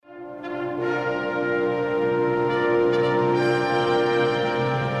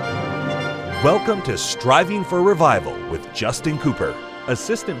Welcome to Striving for Revival with Justin Cooper,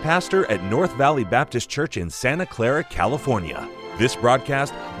 Assistant Pastor at North Valley Baptist Church in Santa Clara, California. This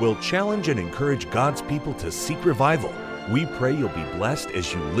broadcast will challenge and encourage God's people to seek revival. We pray you'll be blessed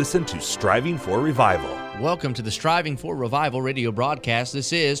as you listen to Striving for Revival. Welcome to the Striving for Revival radio broadcast.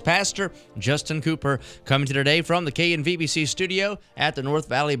 This is Pastor Justin Cooper coming to you today from the KNVBC studio at the North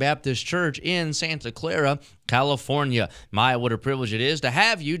Valley Baptist Church in Santa Clara, California. What a privilege it is to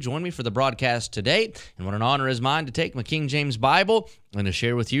have you join me for the broadcast today. And what an honor is mine to take my King James Bible and to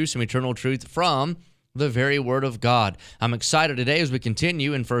share with you some eternal truth from the very Word of God. I'm excited today as we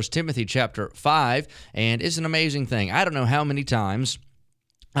continue in 1 Timothy chapter 5, and it's an amazing thing. I don't know how many times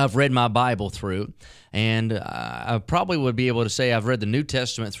I've read my Bible through, and I probably would be able to say I've read the New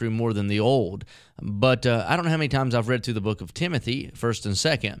Testament through more than the Old, but I don't know how many times I've read through the book of Timothy, 1st and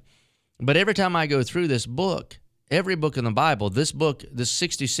 2nd. But every time I go through this book, every book in the Bible, this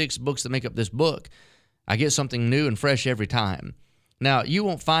 66 books that make up this book, I get something new and fresh every time. Now, you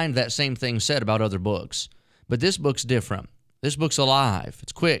won't find that same thing said about other books, but this book's different. This book's alive.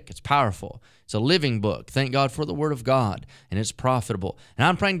 It's quick. It's powerful. It's a living book. Thank God for the Word of God, and it's profitable. And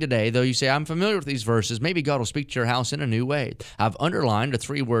I'm praying today, though you say, I'm familiar with these verses, maybe God will speak to your house in a new way. I've underlined a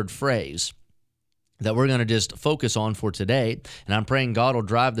 3-word phrase that we're going to just focus on for today, and I'm praying God will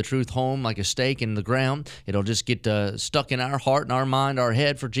drive the truth home like a stake in the ground. It'll just get stuck in our heart and our mind, our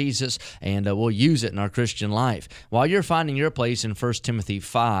head for Jesus, and we'll use it in our Christian life. While you're finding your place in 1 Timothy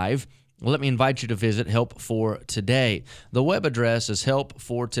 5, let me invite you to visit Help for Today. The web address is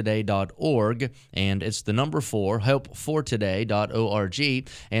helpfortoday.org, and it's the number 4, helpfortoday.org.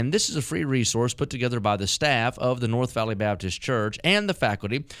 And this is a free resource put together by the staff of the North Valley Baptist Church and the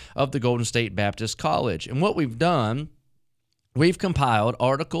faculty of the Golden State Baptist College. And what we've done, we've compiled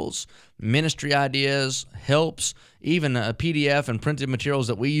articles, ministry ideas, helps, even a PDF and printed materials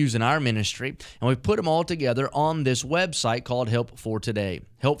that we use in our ministry, and we've put them all together on this website called Help for Today,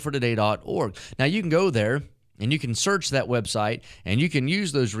 helpfortoday.org. Now, you can go there, and you can search that website, and you can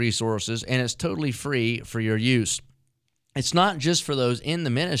use those resources, and it's totally free for your use. It's not just for those in the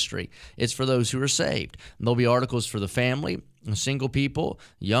ministry. It's for those who are saved. There'll be articles for the family, single people,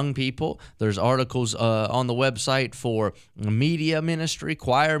 young people. There's articles on the website for media ministry,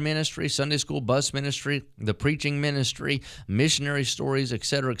 choir ministry, Sunday school bus ministry, the preaching ministry, missionary stories,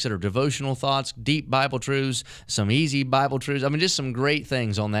 etc., devotional thoughts, deep Bible truths, some easy Bible truths. I mean, just some great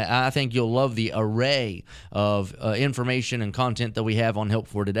things on that. I think you'll love the array of information and content that we have on Help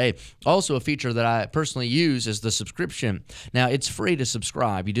for Today. Also, a feature that I personally use is the subscription. Now, it's free to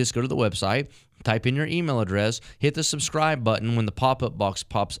subscribe. You just go to the website, type in your email address, hit the subscribe button when the pop-up box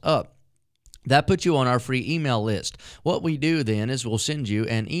pops up. That puts you on our free email list. What we do then is we'll send you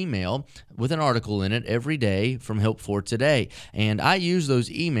an email with an article in it every day from Help for Today. And I use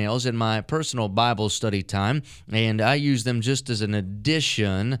those emails in my personal Bible study time, and I use them just as an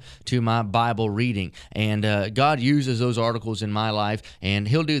addition to my Bible reading. And God uses those articles in my life, and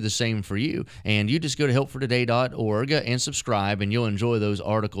He'll do the same for you. And you just go to helpfortoday.org and subscribe, and you'll enjoy those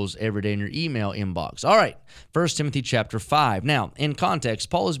articles every day in your email inbox. All right, 1 Timothy chapter 5. Now, in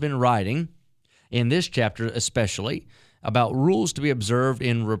context, Paul has been writing in this chapter especially, about rules to be observed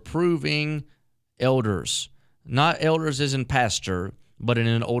in reproving elders. Not elders as in pastor, but in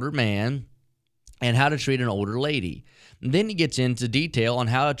an older man, and how to treat an older lady. And then he gets into detail on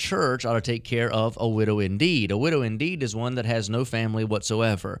how a church ought to take care of a widow indeed. A widow indeed is one that has no family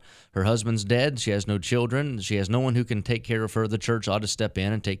whatsoever. Her husband's dead, she has no children, she has no one who can take care of her. The church ought to step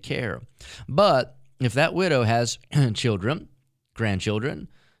in and take care. But if that widow has children, grandchildren,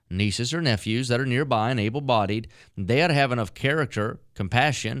 nieces or nephews that are nearby and able-bodied, they ought to have enough character,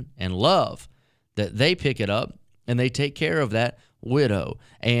 compassion, and love that they pick it up and they take care of that widow.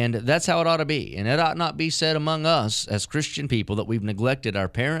 And that's how it ought to be. And it ought not be said among us as Christian people that we've neglected our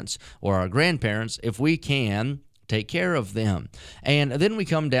parents or our grandparents if we can take care of them. And then we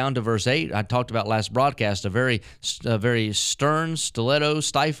come down to verse 8. I talked about last broadcast, a very stern, stiletto,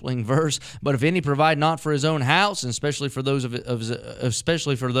 stifling verse. But if any provide not for his own house, and especially for those of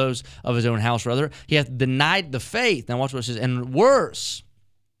his own house, he hath denied the faith. Now watch what it says, and worse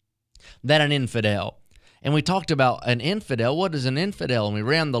than an infidel. And we talked about an infidel. What is an infidel? And we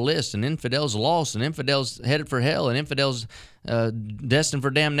ran the list. An infidel's lost. An infidel's headed for hell. An infidel's destined for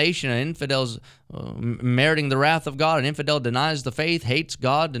damnation. An infidel's meriting the wrath of God. An infidel denies the faith, hates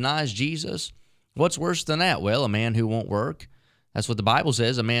God, denies Jesus. What's worse than that? Well, a man who won't work. That's what the Bible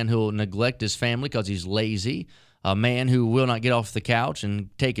says. A man who will neglect his family because he's lazy. A man who will not get off the couch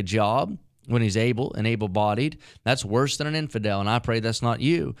and take a job when he's able and able-bodied. That's worse than an infidel, and I pray that's not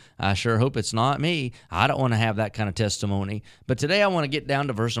you. I sure hope it's not me. I don't want to have that kind of testimony. But today I want to get down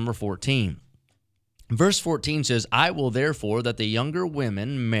to verse number 14. Verse 14 says, I will therefore that the younger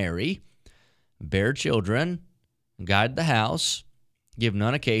women marry, bear children, guide the house, give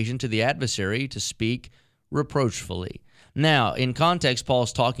none occasion to the adversary to speak reproachfully. Now, in context,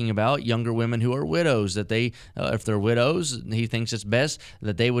 Paul's talking about younger women who are widows, that they, if they're widows, he thinks it's best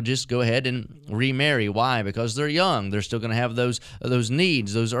that they would just go ahead and remarry. Why? Because they're young. They're still going to have those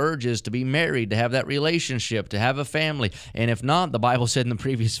needs, those urges to be married, to have that relationship, to have a family. And if not, the Bible said in the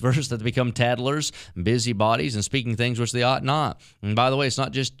previous verse that they become tattlers, busybodies, and speaking things which they ought not. And by the way, it's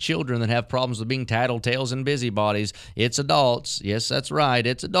not just children that have problems with being tattletales and busybodies. It's adults. Yes, that's right.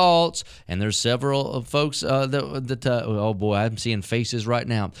 It's adults. And there's several folks oh boy, I'm seeing faces right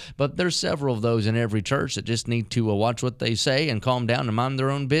now. But there's several of those in every church that just need to watch what they say and calm down and mind their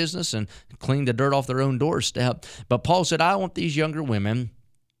own business and clean the dirt off their own doorstep. But Paul said, I want these younger women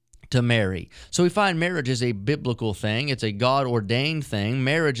to marry. So we find marriage is a biblical thing. It's a God-ordained thing.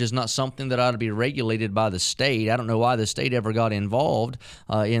 Marriage is not something that ought to be regulated by the state. I don't know why the state ever got involved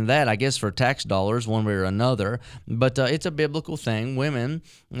in that, I guess for tax dollars one way or another. But it's a biblical thing. Women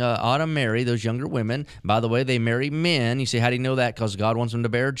ought to marry, those younger women. By the way, they marry men. You say, how do you know that? Because God wants them to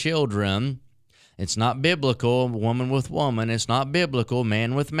bear children. It's not biblical, woman with woman. It's not biblical,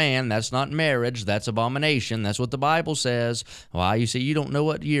 man with man. That's not marriage. That's abomination. That's what the Bible says. Why? You say, you don't know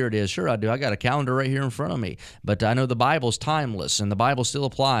what year it is. Sure, I do. I got a calendar right here in front of me. But I know the Bible's timeless, and the Bible still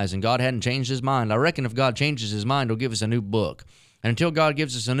applies, and God hadn't changed his mind. I reckon if God changes his mind, he'll give us a new book. And until God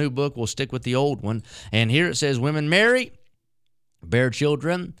gives us a new book, we'll stick with the old one. And here it says, women marry, bear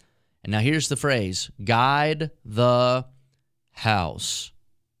children. And now here's the phrase, guide the house.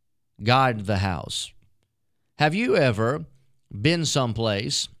 Guide the house. Have you ever been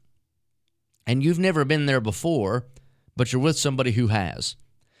someplace and you've never been there before, but you're with somebody who has?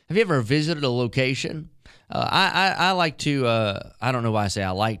 Have you ever visited a location? I like to, I don't know why I say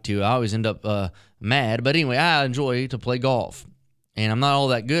I like to. I always end up mad. But anyway, I enjoy to play golf. And I'm not all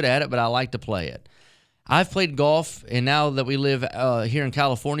that good at it, but I like to play it. I've played golf, and now that we live here in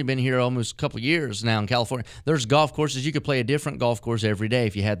California, been here almost a couple years now in California, there's golf courses. You could play a different golf course every day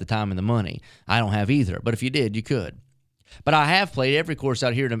if you had the time and the money. I don't have either, but if you did, you could. But I have played. Every course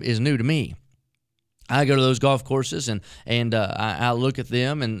out here is new to me. I go to those golf courses, and I look at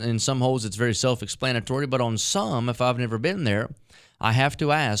them, and in some holes it's very self-explanatory, but on some, if I've never been there, I have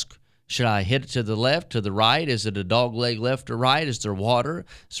to ask, should I hit it to the left, to the right? Is it a dog leg left or right? Is there water?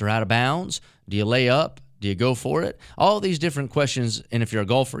 Is there out of bounds? Do you lay up? Do you go for it? All these different questions, and if you're a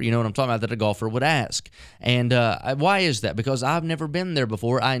golfer, you know what I'm talking about, that a golfer would ask. And why is that? Because I've never been there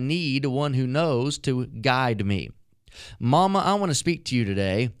before. I need one who knows to guide me. Mama, I want to speak to you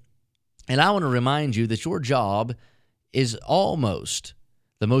today, and I want to remind you that your job is almost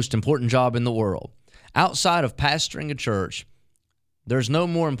the most important job in the world. Outside of pastoring a church, there's no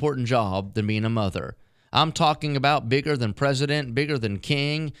more important job than being a mother. I'm talking about bigger than president, bigger than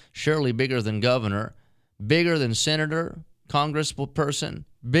king, surely bigger than governor, bigger than senator, congressperson,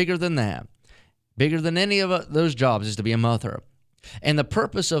 bigger than that. Bigger than any of those jobs is to be a mother. And the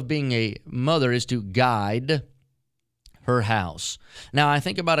purpose of being a mother is to guide her house. Now, I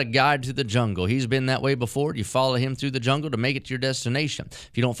think about a guide to the jungle. He's been that way before. You follow him through the jungle to make it to your destination.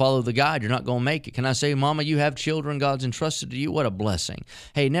 If you don't follow the guide, you're not going to make it. Can I say, Mama, you have children God's entrusted to you? What a blessing.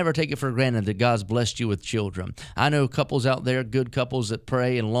 Hey, never take it for granted that God's blessed you with children. I know couples out there, good couples that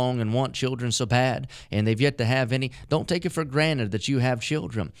pray and long and want children so bad, and they've yet to have any. Don't take it for granted that you have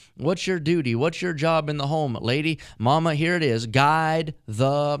children. What's your duty? What's your job in the home? Lady, Mama, here it is. Guide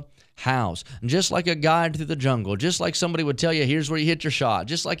the house. Just like a guide through the jungle, just like somebody would tell you, here's where you hit your shot,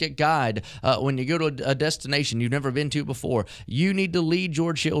 just like a guide when you go to a destination you've never been to before. You need to lead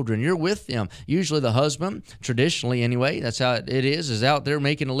your children. You're with them. Usually the husband, traditionally anyway, that's how it is out there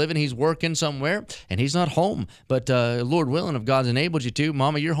making a living. He's working somewhere and he's not home. But Lord willing, if God's enabled you to,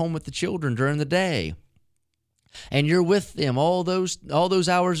 Mama, you're home with the children during the day. And you're with them all those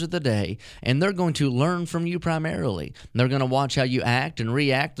hours of the day, and they're going to learn from you primarily. They're going to watch how you act and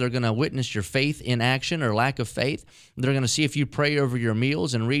react. They're going to witness your faith in action or lack of faith. They're going to see if you pray over your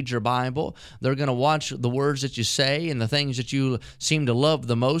meals and read your Bible. They're going to watch the words that you say and the things that you seem to love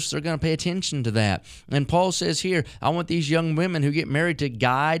the most. They're going to pay attention to that. And Paul says here, I want these young women who get married to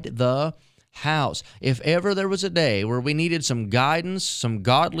guide the house. If ever there was a day where we needed some guidance, some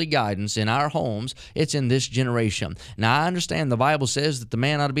godly guidance in our homes, it's in this generation. Now, I understand the Bible says that the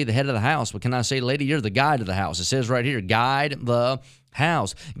man ought to be the head of the house, but can I say, lady, you're the guide of the house. It says right here, guide the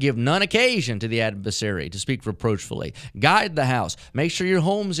house. Give none occasion to the adversary to speak reproachfully. Guide the house. Make sure your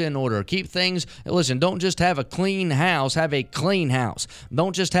home's in order. Keep things, listen, don't just have a clean house, have a clean house.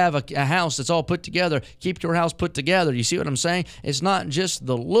 Don't just have a house that's all put together. Keep your house put together. You see what I'm saying? It's not just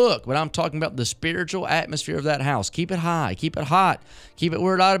the look, but I'm talking about the spiritual atmosphere of that house. Keep it high. Keep it hot. Keep it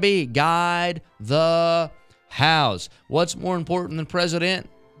where it ought to be. Guide the house. What's more important than president?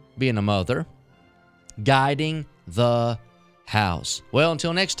 Being a mother. Guiding the house. Well,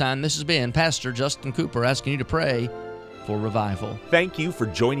 until next time, this has been Pastor Justin Cooper asking you to pray for revival. Thank you for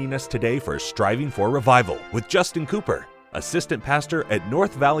joining us today for Striving for Revival with Justin Cooper, Assistant Pastor at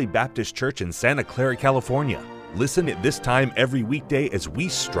North Valley Baptist Church in Santa Clara, California. Listen at this time every weekday as we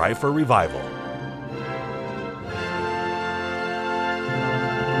strive for revival.